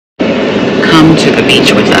to the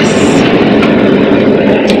beach with us.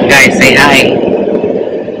 Guys, say hi.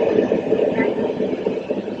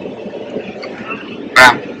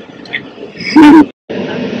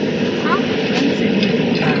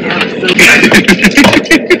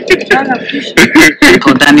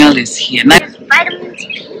 Uncle Daniel is here. Vitamin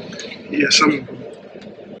C. Yeah, some.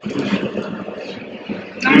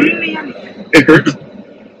 It hurts.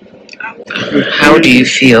 How do you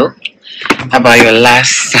feel about your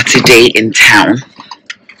last Saturday in town?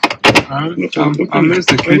 I miss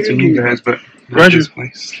the kids and you guys, but not this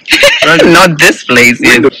place. Not this place.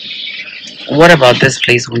 Yes. What about this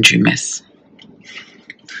place won't you miss?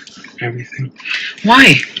 Everything.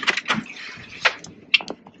 Why?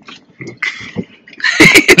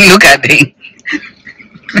 Look at it.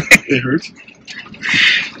 It hurts.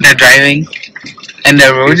 The driving and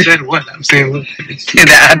the road. You said what? I'm saying look.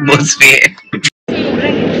 The atmosphere.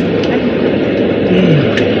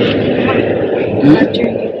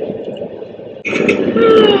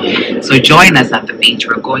 So join us at the beach.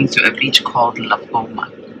 We're going to a beach called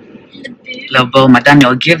Laboma. Laboma.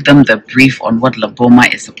 Daniel, give them the brief on what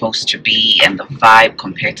Laboma is supposed to be and the vibe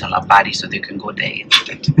compared to Labadi so they can go there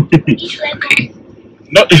instead. Okay.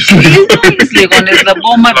 Not It's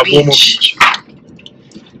Laboma Beach.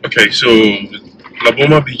 Okay, so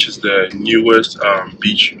Laboma Beach is the newest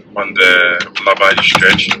beach on the Labadi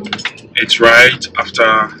stretch. It's right after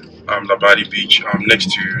Labadi Beach,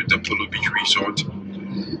 next to the Polo Beach Resort.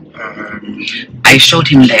 I showed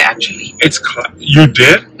him there actually. It's you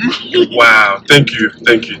did? Wow! Thank you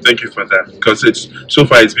for that. Because so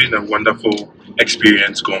far it's been a wonderful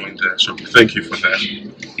experience going there. So thank you for that.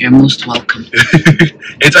 You're most welcome.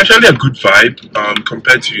 It's actually a good vibe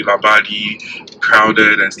compared to Labadi,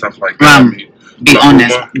 crowded and stuff like that. Ram, I mean, be Laboma,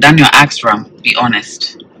 honest. Daniel asks Ram, be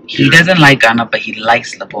honest. He doesn't like Ghana, but he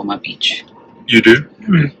likes Laboma Beach. You do?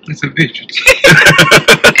 It's a beach.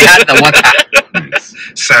 It has the water.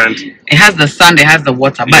 Sand. It has the sun, it has the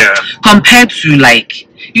water. But Yeah. compared to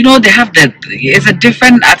they have it's a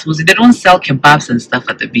different atmosphere. They don't sell kebabs and stuff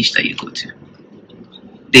at the beach that you go to.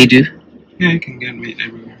 They do? Yeah, you can get meat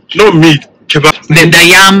everywhere. No meat. Kebab. The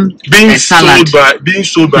yam, Being salad.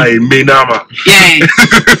 sold by a Menama. Yeah.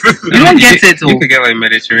 You don't get it. You could get like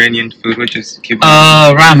Mediterranean food, which is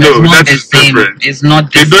kebab. Ram, No, it's not that the is same. different. It's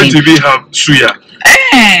not the They don't same. even have suya.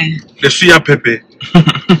 Eh. The suya pepper.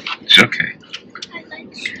 Okay.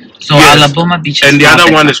 So Yes. Laboma Beach is And the far other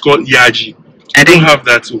one better. is called Yaji. I They don't think have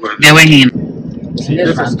that over they were in.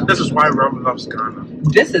 This is why Ram loves Ghana.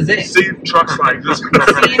 This is it. Seeing trucks like this.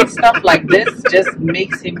 Seeing stuff like this just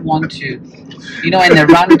makes him want to, in the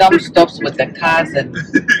random stops with the cars and,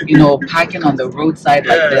 parking on the roadside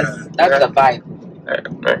like this. That's the vibe.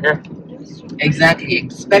 Exactly.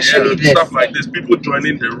 Especially this. Stuff like this. People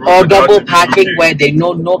joining the road. Or without double even parking looking. where they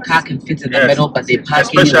know no car can fit in the Yes. middle, but they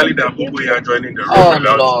park in. Especially the people who are joining the road. Oh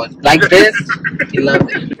without- Lord. Like this, he loves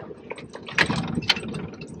it.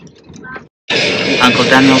 Uncle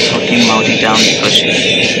Daniel's talking Maudi down because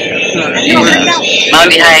she's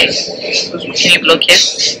Maudi, hi. Can you blow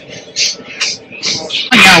kiss?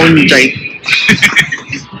 Oh, yeah, I wouldn't drive.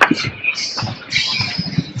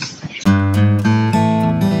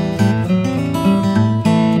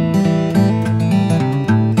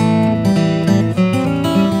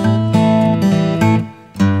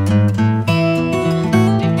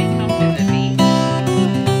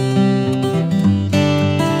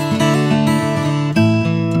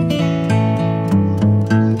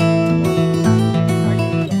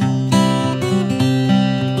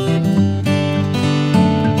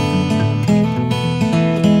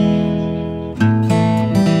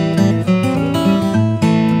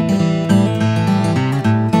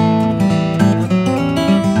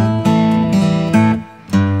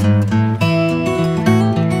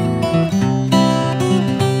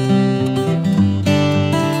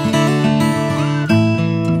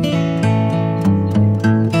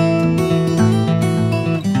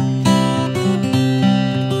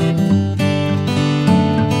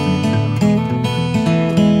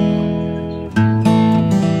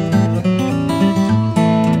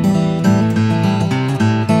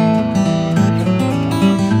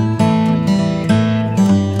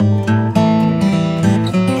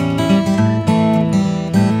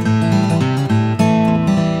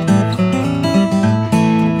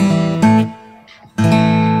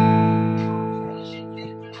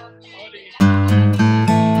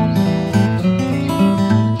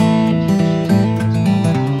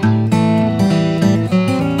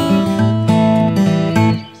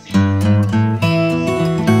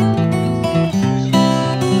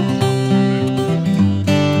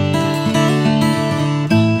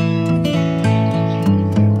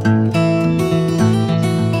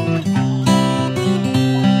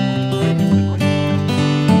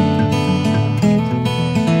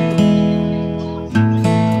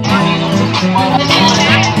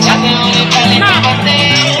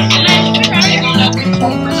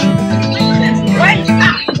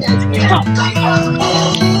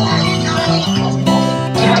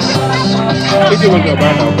 Ada.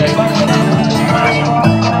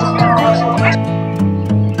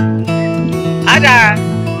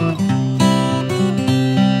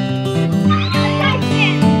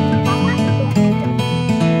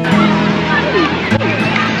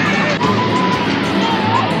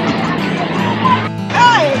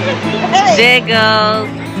 Jiggles.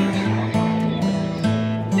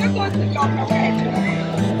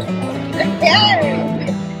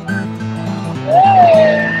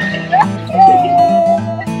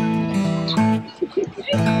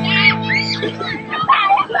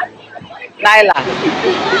 Lila.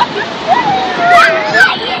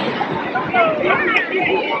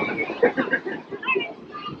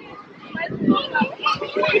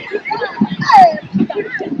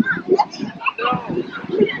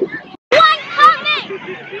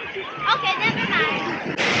 Okay, never mind.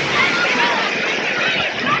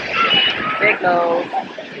 Jiggles.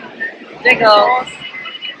 Jiggles.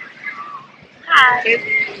 Hi.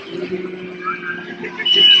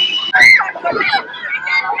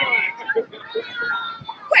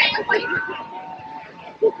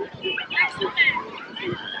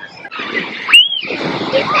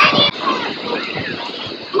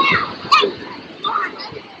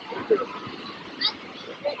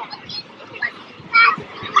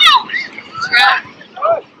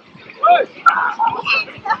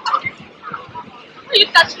 You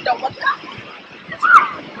touching the water?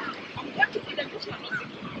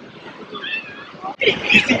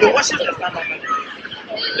 You see, the washes the stand.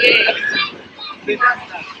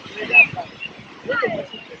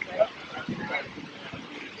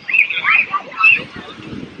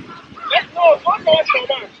 No, don't go so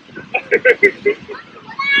much.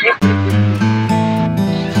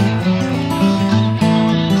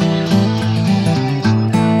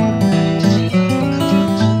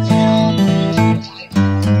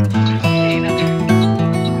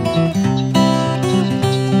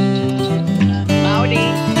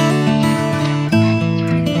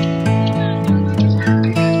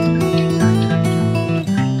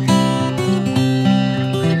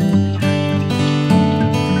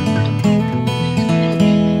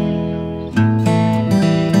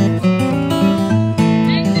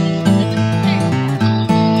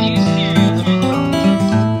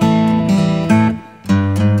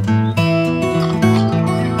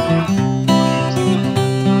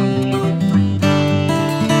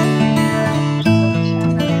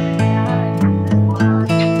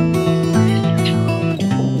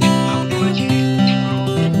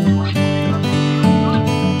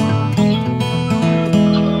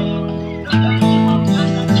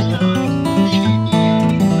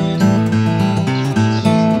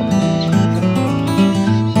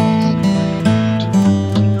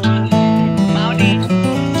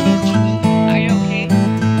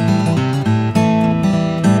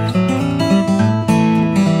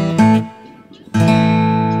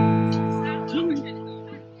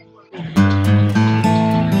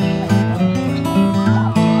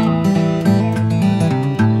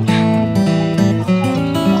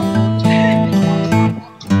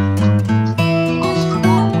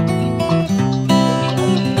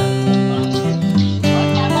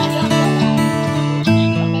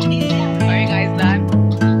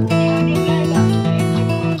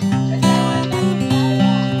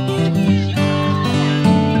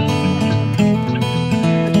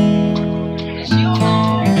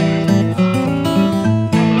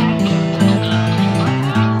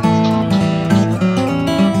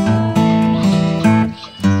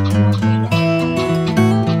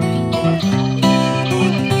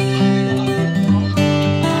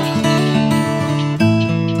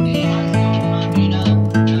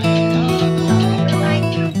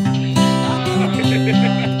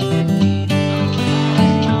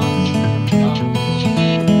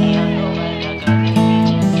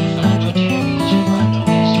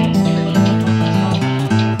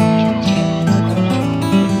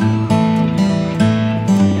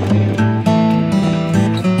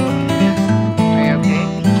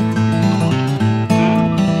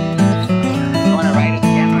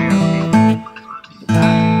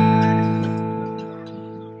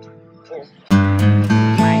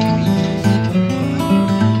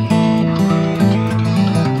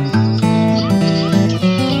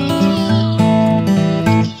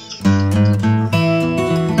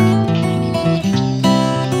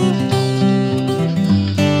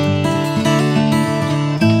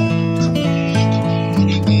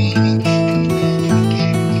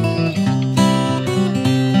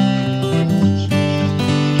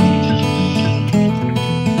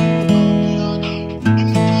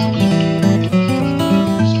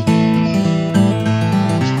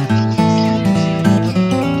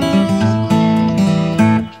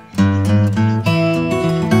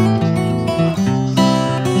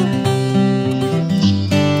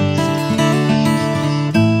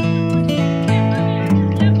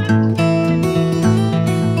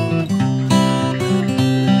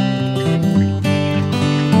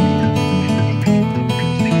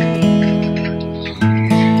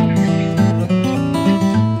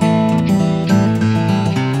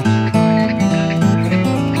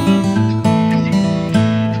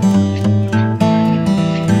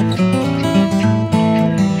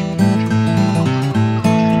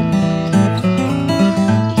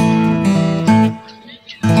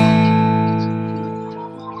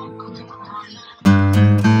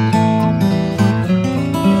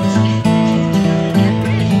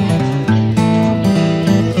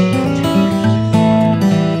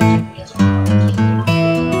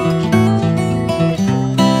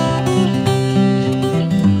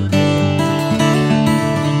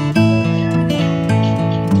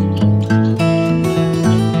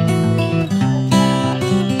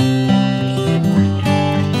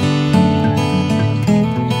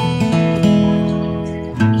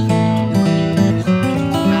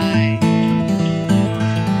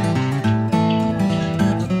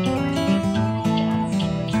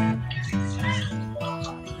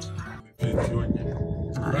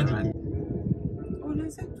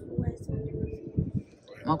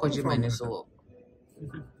 Mako Jimmy so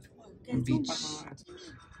beach.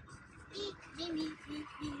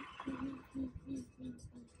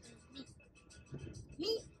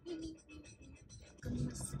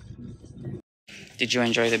 Did you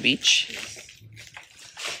enjoy the beach?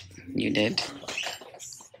 You did?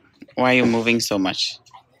 Why are you moving so much?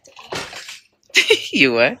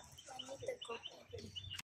 You were?